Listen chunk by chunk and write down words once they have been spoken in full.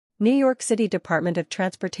New York City Department of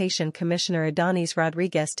Transportation Commissioner Adonis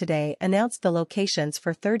Rodriguez today announced the locations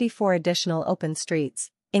for 34 additional open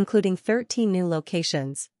streets, including 13 new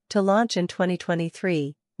locations, to launch in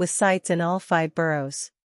 2023, with sites in all 5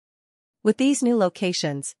 boroughs. With these new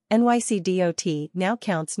locations, NYC DOT now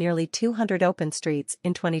counts nearly 200 open streets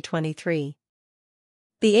in 2023.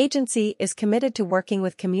 The agency is committed to working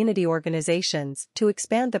with community organizations to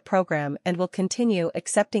expand the program and will continue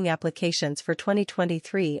accepting applications for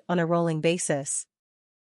 2023 on a rolling basis.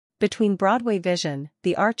 Between Broadway Vision,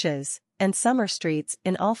 the Arches, and Summer Streets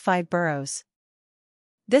in all 5 boroughs,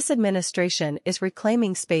 this administration is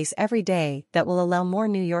reclaiming space every day that will allow more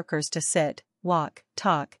New Yorkers to sit, walk,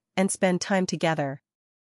 talk, and spend time together.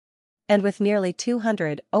 And with nearly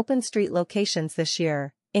 200 open street locations this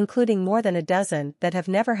year, including more than a dozen that have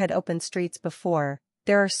never had open streets before,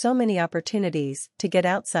 there are so many opportunities to get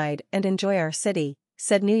outside and enjoy our city,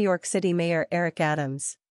 said New York City Mayor Eric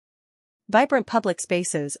Adams. Vibrant public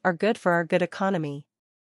spaces are good for our good economy,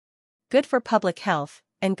 good for public health,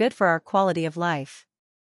 and good for our quality of life.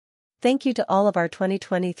 Thank you to all of our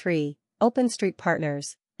 2023 Open Street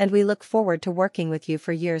partners, and we look forward to working with you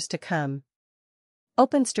for years to come.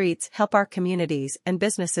 Open streets help our communities and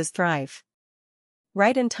businesses thrive.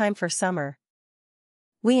 Right in time for summer.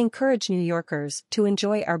 We encourage New Yorkers to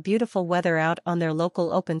enjoy our beautiful weather out on their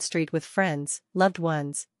local open street with friends, loved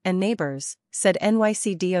ones, and neighbors, said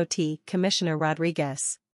NYC DOT Commissioner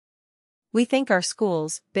Rodriguez. We thank our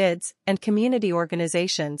schools, bids, and community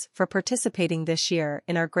organizations for participating this year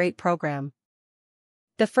in our great program.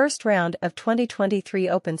 The first round of 2023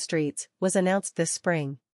 open streets was announced this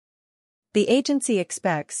spring. The agency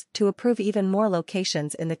expects to approve even more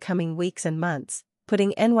locations in the coming weeks and months,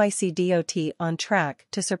 putting NYC DOT on track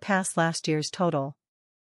to surpass last year's total.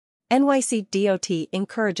 NYC DOT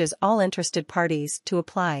encourages all interested parties to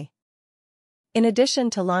apply. In addition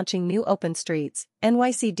to launching new open streets,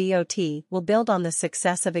 NYC DOT will build on the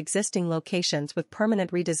success of existing locations with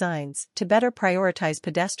permanent redesigns to better prioritize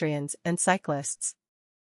pedestrians and cyclists.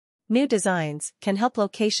 New designs can help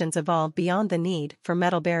locations evolve beyond the need for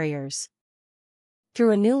metal barriers.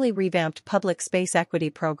 Through a newly revamped public space equity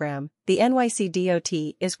program, the NYC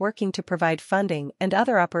DOT is working to provide funding and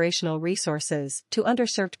other operational resources to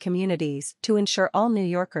underserved communities to ensure all New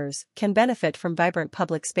Yorkers can benefit from vibrant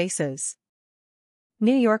public spaces.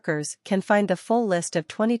 New Yorkers can find the full list of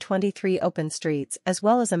 2023 open streets as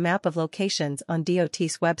well as a map of locations on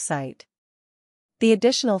DOT's website. The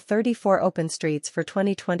additional 34 open streets for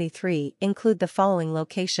 2023 include the following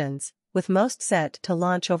locations, with most set to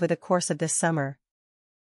launch over the course of this summer.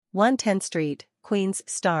 110 Street, Queens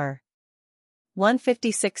Star.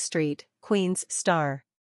 156 Street, Queens Star.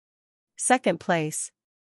 Second Place,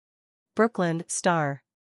 Brooklyn Star.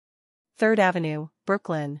 3rd Avenue,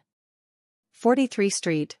 Brooklyn. 43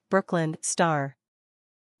 Street, Brooklyn Star.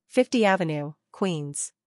 50 Avenue,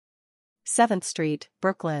 Queens. 7th Street,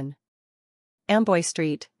 Brooklyn. Amboy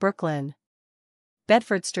Street, Brooklyn.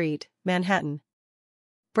 Bedford Street, Manhattan.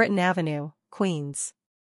 Britton Avenue, Queens.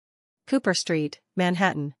 Cooper Street,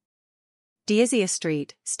 Manhattan. Diazia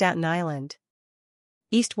Street, Staten Island.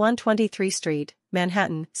 East 123 Street,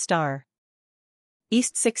 Manhattan, Star.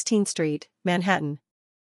 East 16th Street, Manhattan.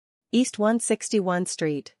 East 161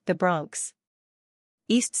 Street, The Bronx.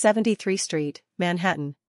 East 73 Street,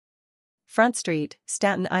 Manhattan. Front Street,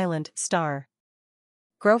 Staten Island, Star.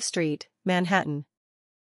 Grove Street, Manhattan.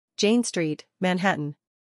 Jane Street, Manhattan.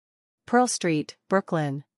 Pearl Street,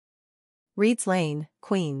 Brooklyn. Reeds Lane,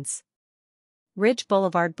 Queens. Ridge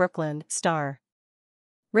Boulevard, Brooklyn, Star.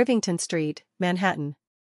 Rivington Street, Manhattan.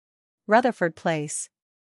 Rutherford Place,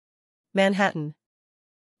 Manhattan.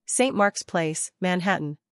 St. Mark's Place,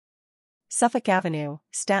 Manhattan. Suffolk Avenue,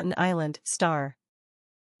 Staten Island, Star.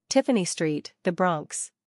 Tiffany Street, The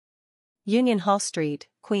Bronx. Union Hall Street,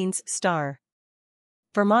 Queens, Star.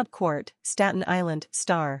 Vermont Court, Staten Island,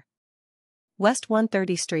 Star. West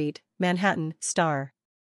 130 Street, Manhattan, Star.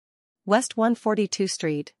 West 142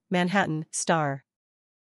 Street, Manhattan, Star.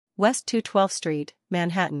 West 212 Street,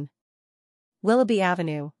 Manhattan. Willoughby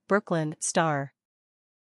Avenue, Brooklyn, Star.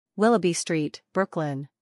 Willoughby Street, Brooklyn.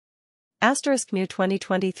 * New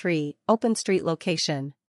 2023 Open Street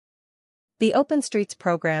Location. The Open Streets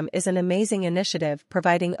program is an amazing initiative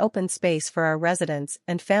providing open space for our residents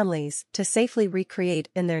and families to safely recreate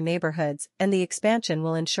in their neighborhoods, and the expansion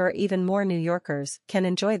will ensure even more New Yorkers can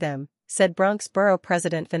enjoy them, said Bronx Borough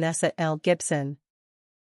President Vanessa L. Gibson.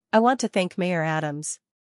 I want to thank Mayor Adams,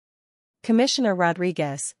 Commissioner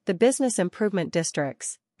Rodriguez, the business improvement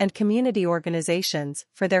districts, and community organizations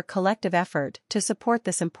for their collective effort to support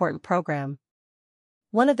this important program.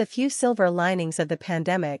 One of the few silver linings of the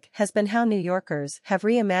pandemic has been how New Yorkers have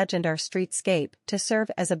reimagined our streetscape to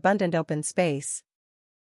serve as abundant open space.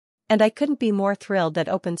 And I couldn't be more thrilled that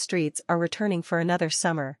open streets are returning for another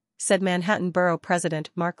summer, said Manhattan Borough President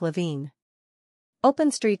Mark Levine.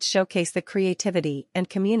 Open streets showcase the creativity and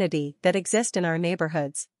community that exist in our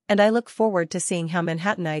neighborhoods, and I look forward to seeing how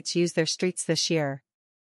Manhattanites use their streets this year.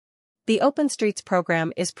 The Open Streets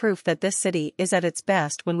program is proof that this city is at its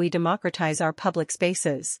best when we democratize our public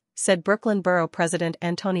spaces, said Brooklyn Borough President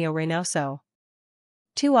Antonio Reynoso.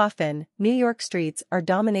 Too often, New York streets are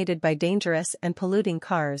dominated by dangerous and polluting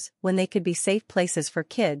cars when they could be safe places for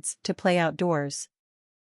kids to play outdoors.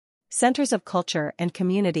 Centers of culture and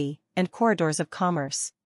community, and corridors of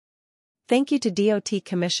commerce. Thank you to DOT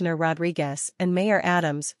Commissioner Rodriguez and Mayor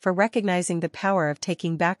Adams for recognizing the power of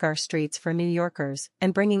taking back our streets for New Yorkers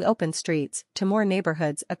and bringing open streets to more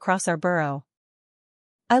neighborhoods across our borough.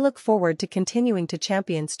 I look forward to continuing to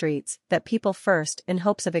champion streets that people first in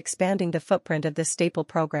hopes of expanding the footprint of this staple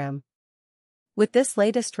program. With this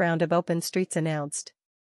latest round of open streets announced,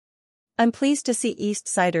 I'm pleased to see East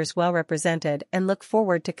Siders well represented and look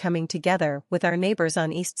forward to coming together with our neighbors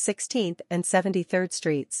on East 16th and 73rd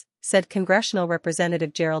Streets, said Congressional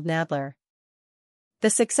Representative Gerald Nadler.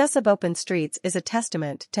 The success of open streets is a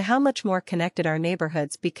testament to how much more connected our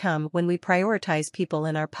neighborhoods become when we prioritize people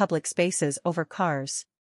in our public spaces over cars.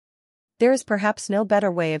 There is perhaps no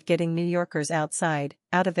better way of getting New Yorkers outside,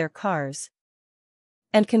 out of their cars,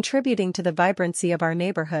 and contributing to the vibrancy of our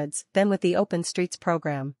neighborhoods than with the Open Streets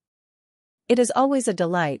program. It is always a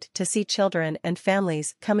delight to see children and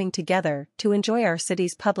families coming together to enjoy our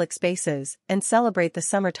city's public spaces and celebrate the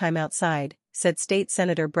summertime outside, said State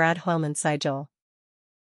Senator Brad Hoylman-Sigel.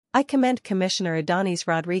 I commend Commissioner Adonis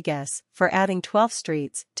Rodriguez for adding 12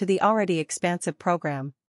 streets to the already expansive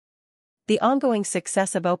program. The ongoing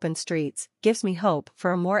success of open streets gives me hope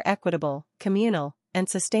for a more equitable, communal, and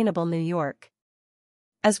sustainable New York.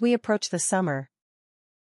 As we approach the summer,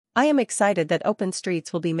 I am excited that open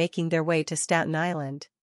streets will be making their way to Staten Island.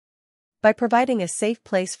 By providing a safe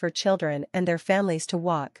place for children and their families to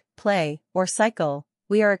walk, play, or cycle,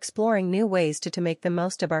 we are exploring new ways to make the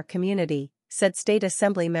most of our community, said State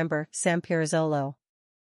Assembly Member Sam Pirozzolo.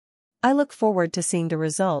 I look forward to seeing the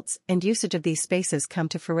results and usage of these spaces come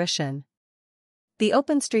to fruition. The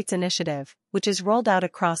Open Streets Initiative, which is rolled out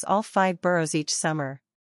across all 5 boroughs each summer,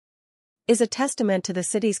 is a testament to the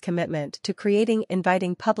city's commitment to creating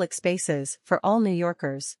inviting public spaces for all New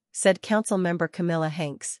Yorkers, said Councilmember Camilla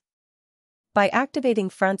Hanks. By activating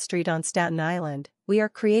Front Street on Staten Island, we are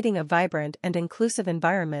creating a vibrant and inclusive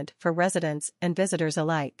environment for residents and visitors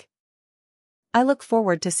alike. I look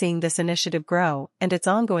forward to seeing this initiative grow and its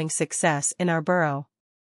ongoing success in our borough.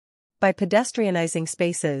 By pedestrianizing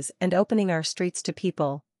spaces and opening our streets to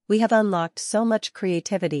people, we have unlocked so much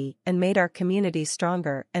creativity and made our communities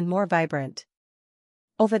stronger and more vibrant.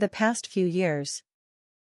 Over the past few years,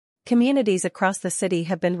 communities across the city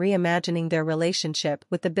have been reimagining their relationship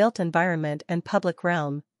with the built environment and public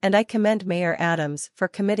realm, and I commend Mayor Adams for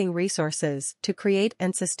committing resources to create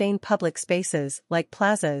and sustain public spaces like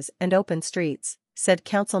plazas and open streets, said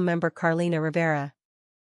Councilmember Carlina Rivera.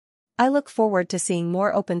 I look forward to seeing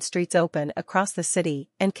more open streets open across the city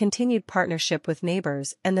and continued partnership with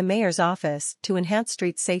neighbors and the mayor's office to enhance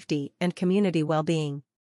street safety and community well-being.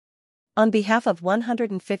 On behalf of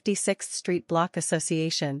 156th Street Block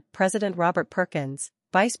Association, President Robert Perkins,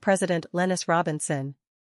 Vice President Lennis Robinson,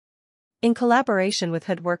 in collaboration with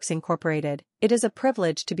Hoodworks Incorporated, it is a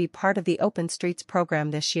privilege to be part of the Open Streets program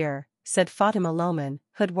this year, said Fatima Lohman,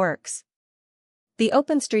 Hoodworks. The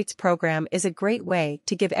Open Streets program is a great way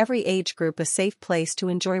to give every age group a safe place to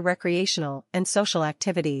enjoy recreational and social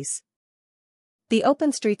activities. The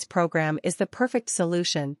Open Streets program is the perfect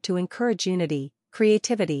solution to encourage unity,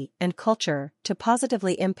 creativity, and culture to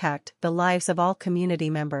positively impact the lives of all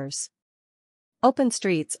community members. Open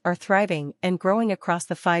streets are thriving and growing across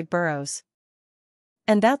the 5 boroughs.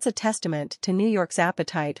 And that's a testament to New York's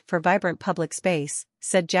appetite for vibrant public space,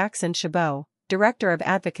 said Jackson Chabot, Director of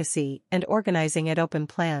Advocacy and Organizing at Open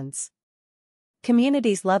Plans.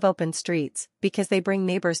 Communities love open streets because they bring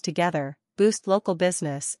neighbors together, boost local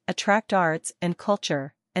business, attract arts and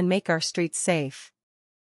culture, and make our streets safe.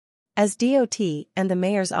 As DOT and the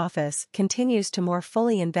Mayor's office continues to more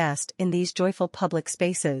fully invest in these joyful public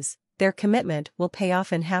spaces, their commitment will pay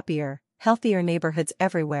off in happier, healthier neighborhoods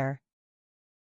everywhere.